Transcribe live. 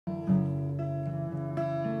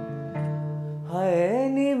हाय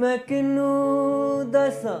नी मैं किनू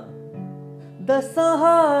दसा दसा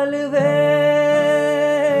हाल वे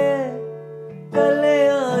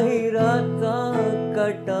कलियां ही रातां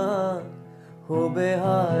कटा हो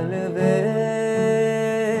बेहाल वे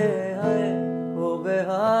हाय हो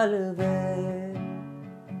बेहाल वे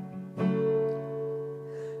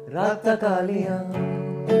रातां कालियां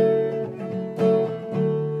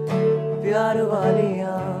प्यार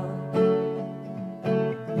वालियां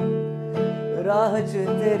राह च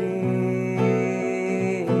तेरी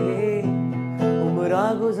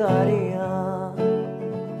उमरां गुजारियां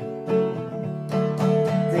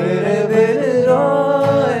तेरे बिन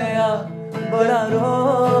रोया बड़ा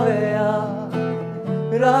रोया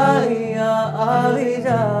राहियां आ भी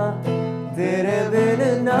जा तेरे बिन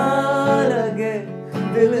ना लगे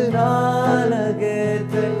दिल ना लगे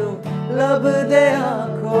तेनू लभदे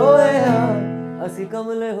खोया असी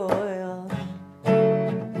कमले होया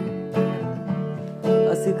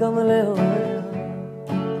असी कमले होया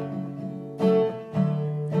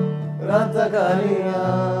रातां कालियां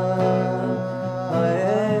हाय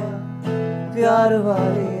प्यार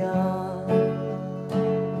वालियां.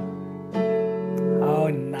 How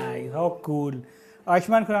nice, how cool.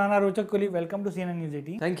 Ayushmann Khurrana Rochak Kohli, welcome to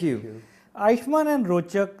CNBC-TV18. Thank you. Ayushmann and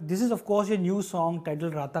Rochak, this is of course your new song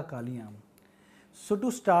titled Raatan Kaaliyan. So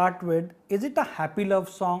to start with, is it a happy love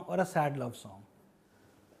song or a sad love song?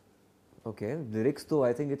 Okay, lyrics तो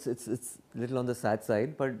I think it's little on the sad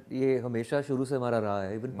side, but ये हमेशा शुरू से हमारा रहा है.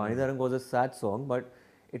 Even पानी दा रंग was a sad song, but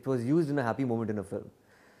it was used in a happy moment in a film.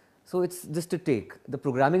 So it's just a take. The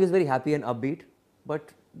programming is very happy and upbeat,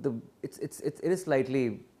 but it is slightly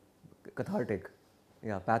cathartic.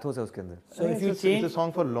 Yeah, pathos है उसके अंदर. So if you change, it's a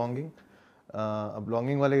song for longing. अब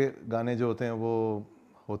longing वाले गाने जो होते हैं वो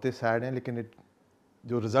होते sad हैं, लेकिन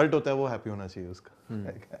जो result होता है वो happy होना चाहिए उसका.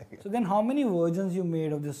 so then how many versions you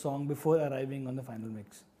made of this song before arriving on the final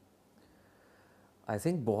mix? I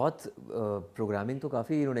think बहुत programming तो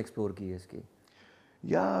काफी इन्होंने explore की है इसकी.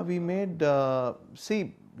 Yeah, we made,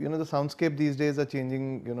 see, you know, the soundscape these days are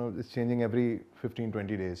changing, you know, it's changing every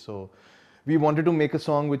 15-20 days. So we wanted to make a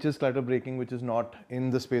song which is clutter breaking, which is not in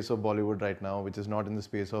the space of Bollywood right now, which is not in the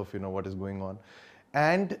space of, you know, what is going on,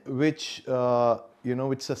 and which, you know,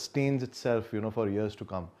 which sustains itself, you know, for years to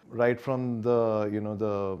come. Right from the, you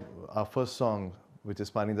know, our first song, which is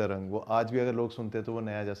Pani Da Rang, वो आज भी अगर लोग सुनते हैं तो वो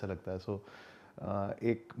नया जैसा लगता है. So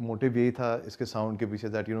एक मोटिव यही था इसके साउंड के पीछे,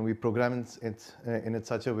 that, you know, we program in it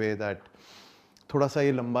such a way that थोड़ा सा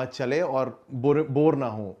ये लंबा चले और बोर ना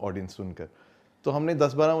हो ऑडियंस सुनकर. तो हमने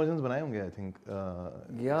 10-12 वर्जन्स बनाए होंगे, I think.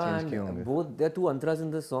 Yeah, and both, there are two antras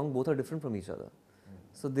in this song, both are different from each other.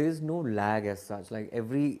 So there is no lag as such. Like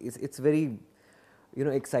it's very, you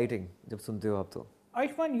know, exciting जब सुनते हो आप तो.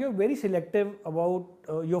 Ayushmann, you're very selective about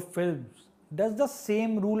your films. Does the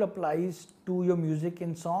same rule applies to your music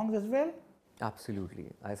in songs as well? Absolutely.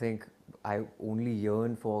 I think I only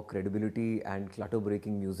yearn for credibility and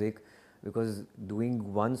clutter-breaking music, because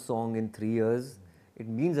doing one song in 3 years, it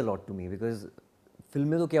means a lot to me. Because film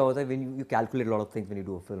में तो क्या होता है, when you calculate a lot of things when you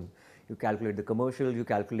do a film. You calculate the commercial, you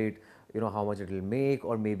calculate, you know, how much it will make,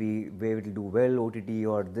 or maybe where it will do well, OTT,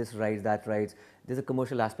 or this rights, that rights. There's a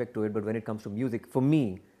commercial aspect to it, but when it comes to music, for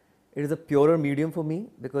me, it is a purer medium for me,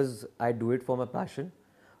 because I do it for my passion,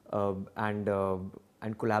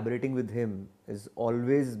 and collaborating with him has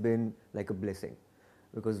always been like a blessing,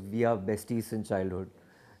 because we are besties since childhood,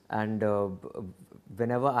 and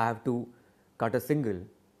whenever I have to cut a single,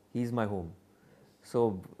 he's my home.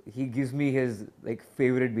 So he gives me his like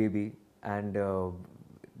favorite baby, and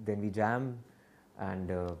then we jam,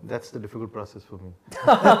 and that's the difficult process for me.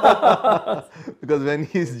 Because when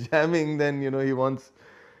he's jamming, then, you know, he wants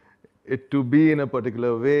it to be in a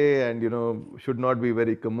particular way, and, you know, should not be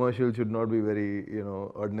very commercial, should not be very, you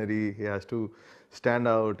know, ordinary. He has to stand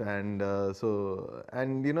out, and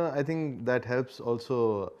and you know, I think that helps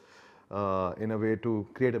also in a way to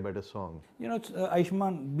create a better song. You know,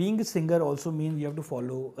 Ayushmann, being a singer also means you have to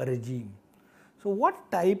follow a regime. So what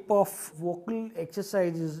type of vocal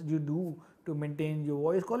exercises do you do to maintain your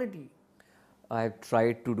voice quality? I've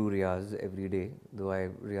tried to do riyaz every day, though I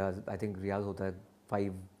think riyaz hota hai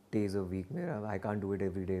 5 days a week. I can't do it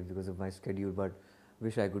every day because of my schedule, but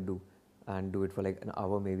wish I could do and do it for like an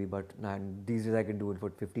hour maybe. But these days I can do it for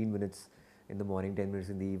 15 minutes in the morning, 10 minutes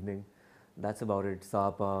in the evening. That's about it.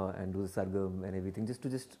 Sapa and do the sargam and everything, just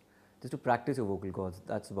to practice your vocal cords.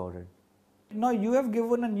 That's about it. Now you have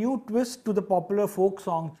given a new twist to the popular folk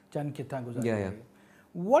song Chan Kitha Guzar. Yeah.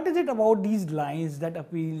 What is it about these lines that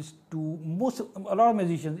appeals to a lot of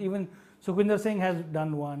musicians, even Sukhwinder Singh has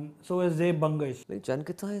done one. So has Zay Bangash. Like Chand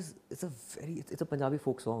Kitha is it's a Punjabi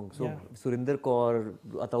folk song. So Yeah. Surinder Kaur,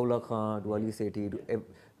 Ataullah Khan, Duali Sethi,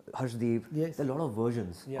 Harshdeep. Yes. There are a lot of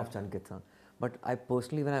versions Yeah. of Chand Kitha. But I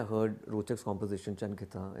personally, when I heard Rochak's composition Chand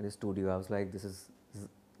Kitha in his studio, I was like, this is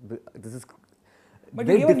But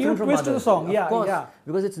very you gave a new different from twist to the others. song. Of Yeah, course, yeah.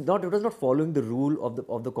 because it was not following the rule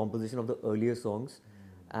of the composition of the earlier songs,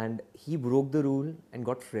 and he broke the rule and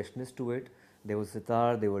got freshness to it. There was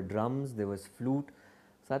sitar, there were drums, there was flute.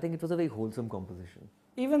 So I think it was a very wholesome composition.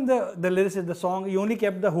 Even the lyrics in the song, you only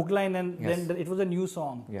kept the hook line and Yes. then it was a new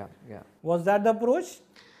song. Yeah, yeah. Was that the approach?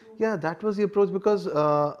 Yeah, that was the approach because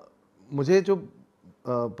मुझे जो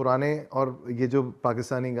पुराने और ये जो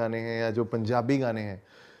पाकिस्तानी गाने हैं या जो पंजाबी गाने हैं,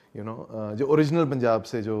 you know, जो ओरिजिनल पंजाब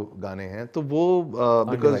से जो गाने हैं, तो वो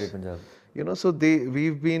because Undivided Punjab. you know, so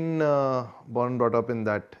we've been born brought up in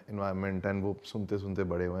that environment and वो सुनते सुनते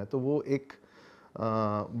बड़े हुए हैं, तो वो एक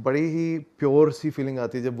बड़ी ही प्योर सी फीलिंग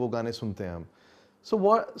आती है जब वो गाने सुनते हैं हम.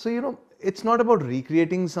 So you know, it's not about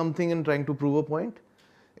recreating something and trying to prove a point.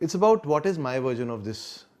 It's about what is my version of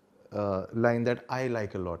this line that I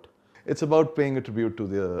like a lot. It's about paying a tribute to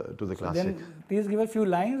the classic. Then please give a few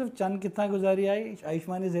lines of Chand Kitha Guzari Aayi.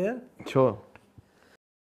 Ayushmann is here. Sure.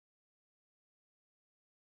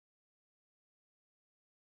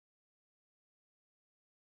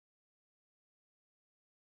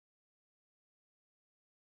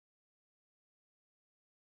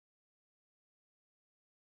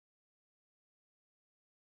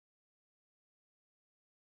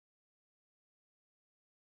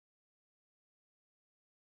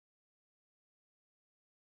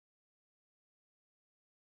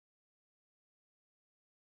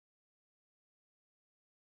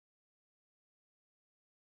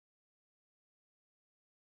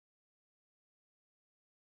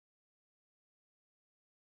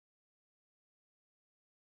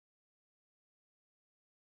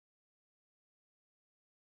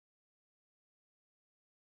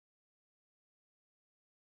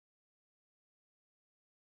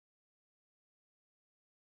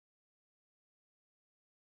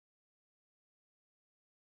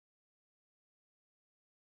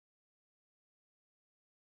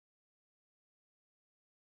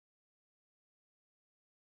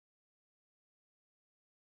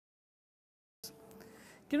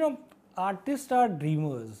 You know, artists are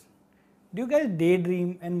dreamers. Do you guys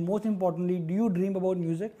daydream? And most importantly, do you dream about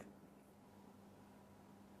music?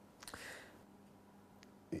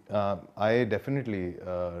 I definitely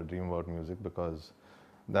dream about music because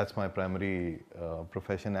that's my primary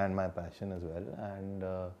profession and my passion as well. And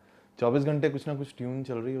 24 घंटे कुछ ना कुछ tune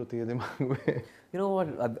चल रही होती है दिमाग में. You know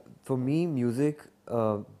what? For me, music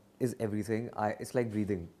is everything. It's like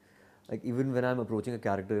breathing. Like even when I'm approaching a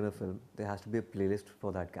character in a film, there has to be a playlist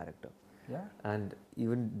for that character. Yeah. And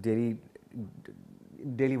even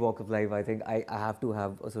daily walk of life, I think I have to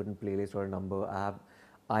have a certain playlist or a number.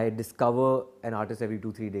 I discover an artist every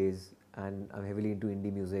 2-3 days, and I'm heavily into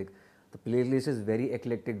indie music. The playlist is very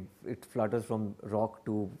eclectic. It flutters from rock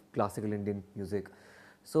to classical Indian music.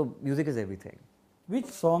 So music is everything. Which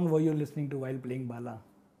song were you listening to while playing Bala?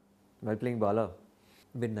 While playing Bala,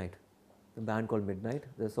 Midnight. The band called Midnight.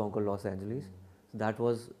 There's a song called Los Angeles. So that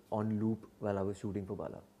was on loop while I was shooting for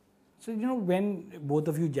Bala. So, you know, when both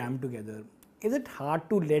of you jam together, is it hard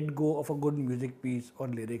to let go of a good music piece or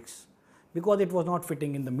lyrics because it was not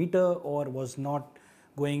fitting in the meter or was not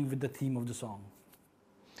going with the theme of the song?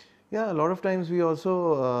 Yeah, a lot of times we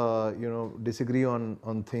also, you know, disagree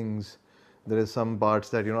on things. There is some parts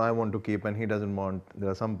that, you know, I want to keep and he doesn't want. There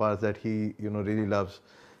are some parts that he, you know, really loves.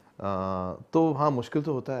 तो हाँ मुश्किल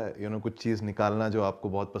तो होता है, you know, कुछ चीज़ निकालना जो आपको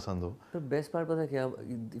बहुत पसंद हो. The best part पता है क्या?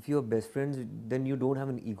 If you are best friends, then you don't have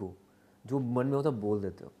an ego. जो मन में होता है बोल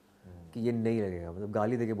देते हो कि ये नहीं लगेगा, मतलब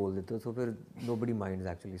गाली देके बोल देते हो, तो फिर nobody minds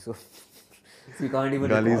actually. So you can't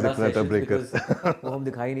even record our sessions because वो हम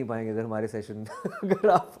दिखाई नहीं पाएंगे अगर हमारे session अगर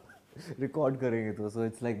आप record करेंगे तो. So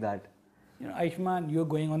it's like that. You know, Ayushmann, you're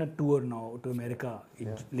going on a tour now to America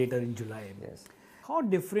later in July. Yes. How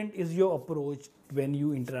different is your approach when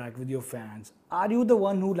you interact with your fans? Are you the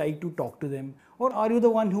one who like to talk to them, or are you the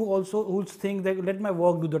one who think that let my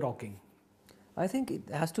work do the talking? I think it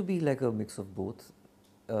has to be like a mix of both.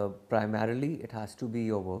 Primarily, it has to be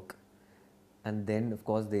your work, and then of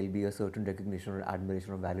course there will be a certain recognition or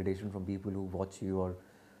admiration or validation from people who watch you or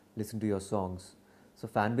listen to your songs. So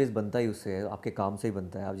fan base बनता ही उससे है, आपके काम से ही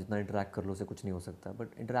बनता है. आप जितना interact कर लो उससे कुछ नहीं हो सकता. But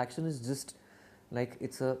interaction is just like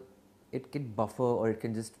it can buffer or it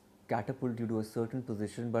can just catapult you to a certain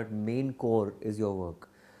position. But main core is your work.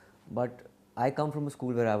 But I come from a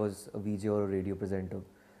school where I was a VJ or a radio presenter,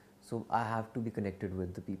 so I have to be connected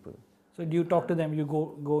with the people. So do you talk to them? You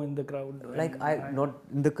go in the crowd? Like not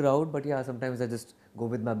in the crowd, but yeah, sometimes I just go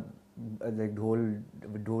with my like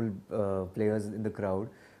dhol players in the crowd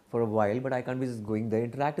for a while. But I can't be just going there.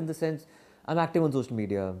 Interact in the sense, I'm active on social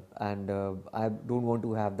media, and I don't want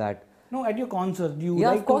to have that. No, at your concerts, do you? Yeah,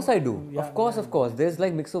 like of course I do. Yeah, of course, yeah. of course. There's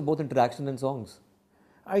like mix of both interaction and songs.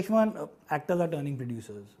 Ayushmann, actors are turning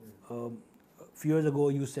producers. Few years ago,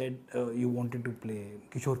 you said you wanted to play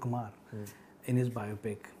Kishore Kumar in his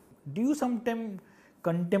biopic. Do you sometimes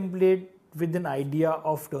contemplate with an idea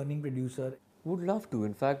of turning producer? Would love to.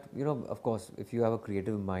 In fact, you know, of course, if you have a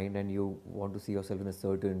creative mind and you want to see yourself in a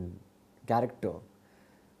certain character,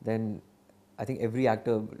 then I think every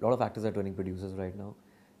actor, a lot of actors are turning producers right now.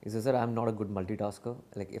 It's just that I'm not a good multitasker.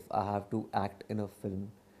 Like if I have to act in a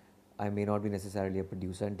film, I may not be necessarily a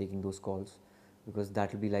producer and taking those calls, because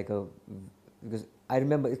that will be like because I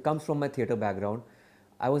remember it comes from my theatre background.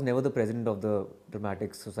 I was never the president of the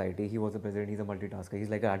Dramatic Society. He was the president. He's a multitasker. He's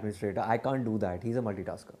like an administrator. I can't do that. He's a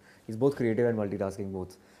multitasker. He's both creative and multitasking,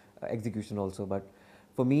 both execution also. But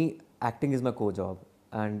for me, acting is my core job.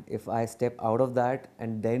 And if I step out of that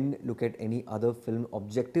and then look at any other film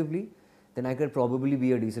objectively, then I could probably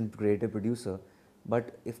be a decent creative producer.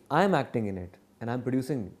 But if I'm acting in it and I'm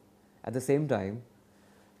producing at the same time,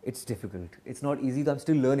 it's difficult. It's not easy. I'm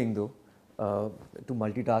still learning though. To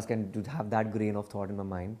multitask and to have that grain of thought in my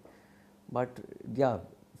mind. But yeah,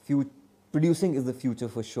 producing is the future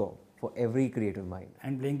for sure, for every creative mind.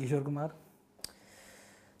 And playing Kishore Kumar?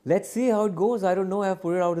 Let's see how it goes. I don't know. I've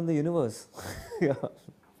put it out in the universe. Yeah.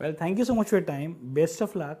 Well, thank you so much for your time. Best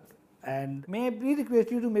of luck. And may I please request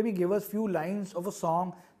you to maybe give us few lines of a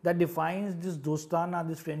song that defines this dostana,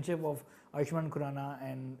 this friendship of Ayushmann Khurrana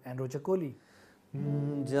and Rochak Kohli.